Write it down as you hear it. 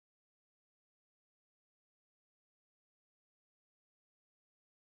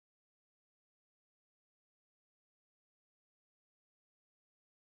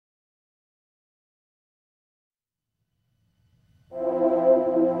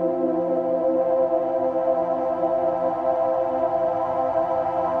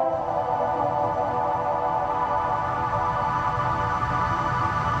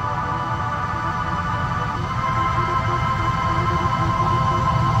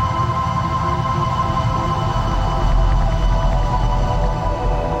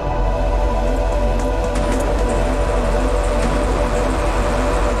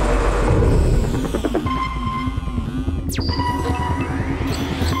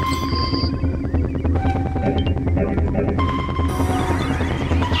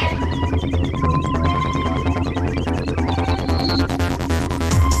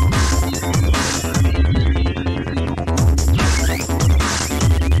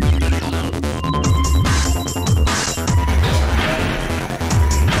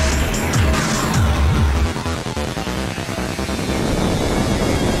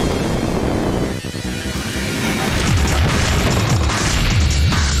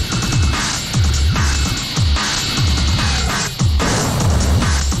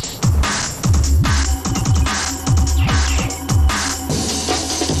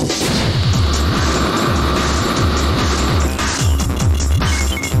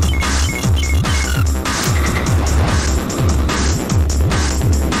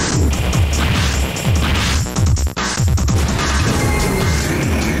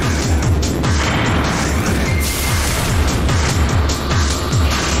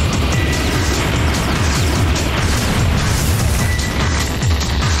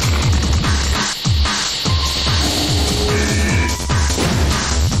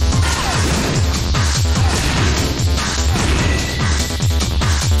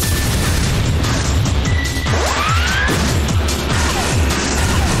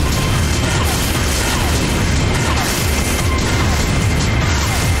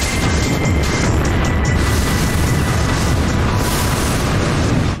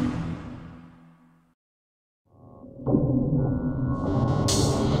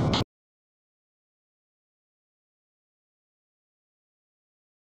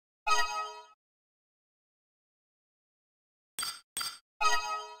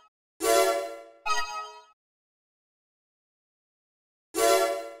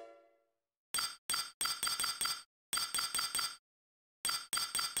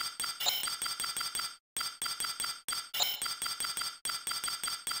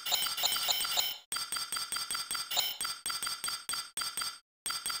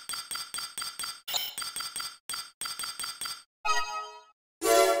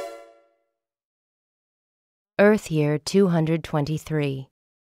Earth Year 223.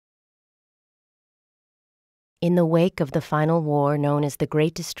 In the wake of the final war known as the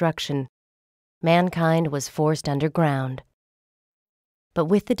Great Destruction, mankind was forced underground. But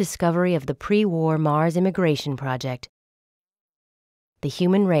with the discovery of the pre-war Mars immigration project, the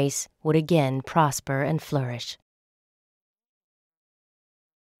human race would again prosper and flourish.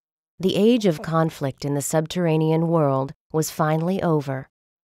 The age of conflict in the subterranean world was finally over,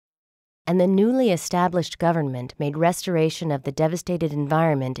 and the newly established government made restoration of the devastated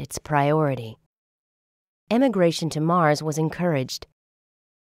environment its priority. Emigration to Mars was encouraged,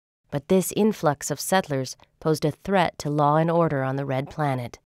 but this influx of settlers posed a threat to law and order on the Red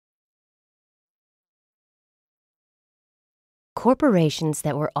Planet. Corporations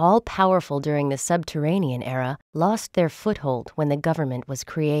that were all-powerful during the subterranean era lost their foothold when the government was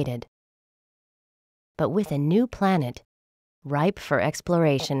created. But with a new planet, ripe for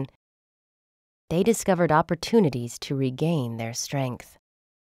exploration, they discovered opportunities to regain their strength.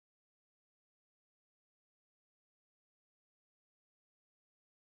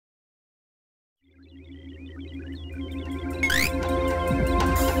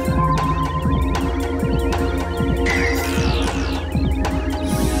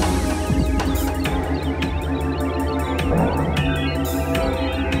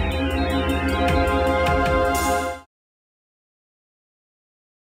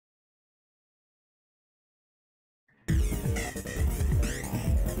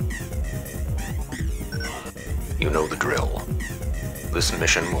 You know the drill. This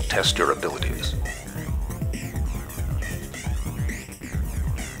mission will test your abilities.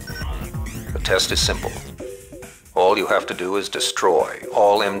 The test is simple. All you have to do is destroy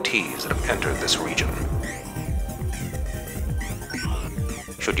all MTs that have entered this region.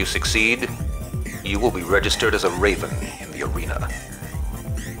 Should you succeed, you will be registered as a Raven in the arena.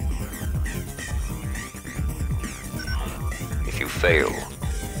 If you fail,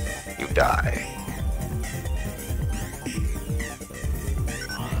 you die.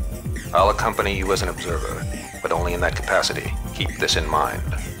 I'll accompany you as an observer, but only in that capacity. Keep this in mind.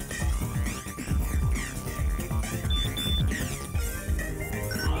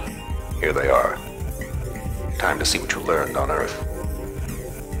 Here they are. Time to see what you learned on Earth.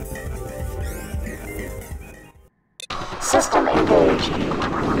 System engaged.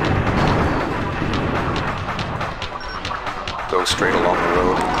 Go straight along the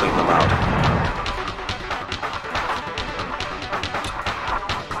road and clean them out.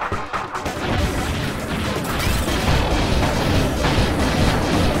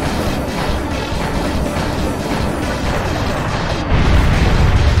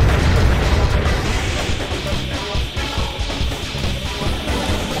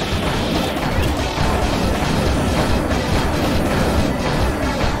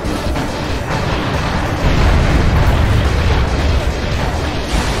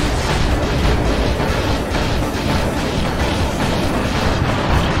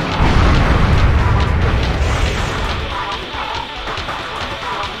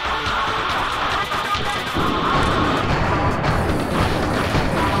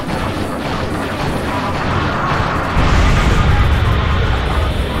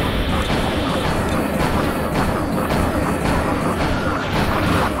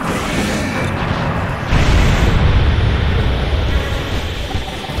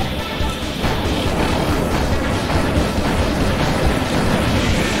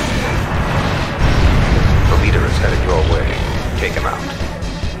 Take him out.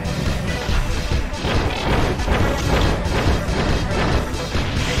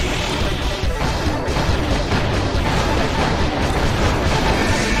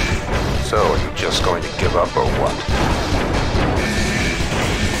 So, are you just going to give up or what?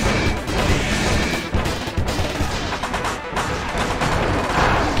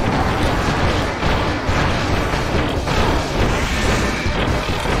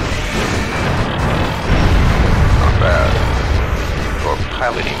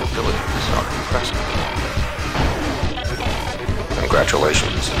 Piloting abilities are impressive.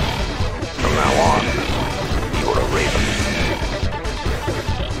 Congratulations. From now on, you're a Raven.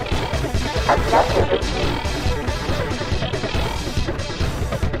 Objective achieved.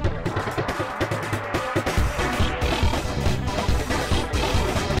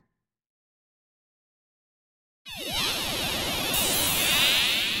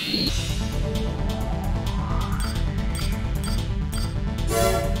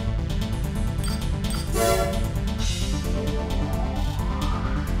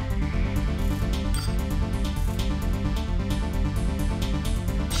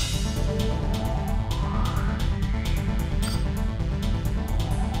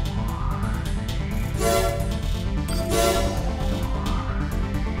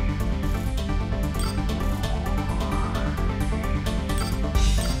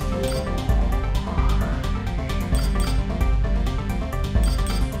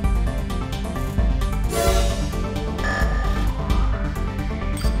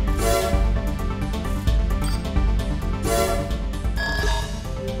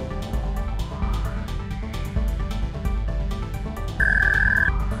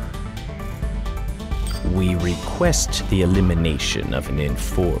 request the elimination of an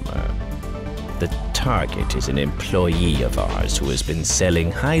informer. The target is an employee of ours who has been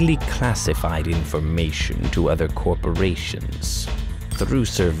selling highly classified information to other corporations. Through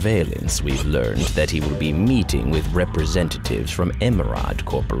surveillance, we've learned that he will be meeting with representatives from Emerald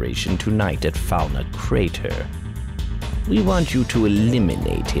Corporation tonight at Fauna Crater. We want you to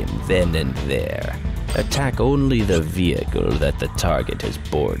eliminate him then and there. Attack only the vehicle that the target has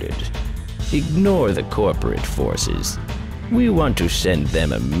boarded. Ignore the corporate forces. We want to send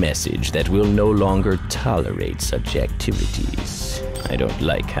them a message that we'll no longer tolerate such activities. I don't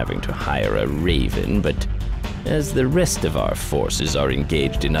like having to hire a raven, but as the rest of our forces are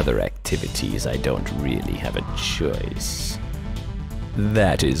engaged in other activities, I don't really have a choice.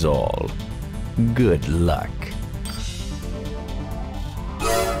 That is all. Good luck.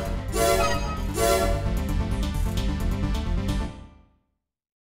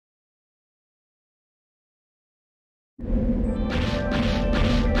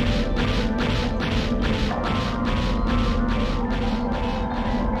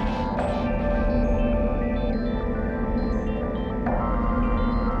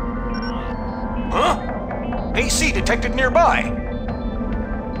 AC detected nearby.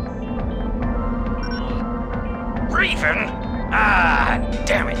 Raven? Ah,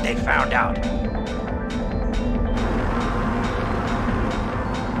 damn it, they found out.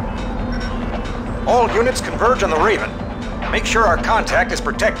 All units converge on the Raven. Make sure our contact is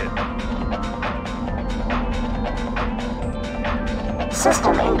protected.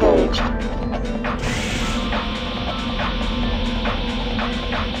 System engaged.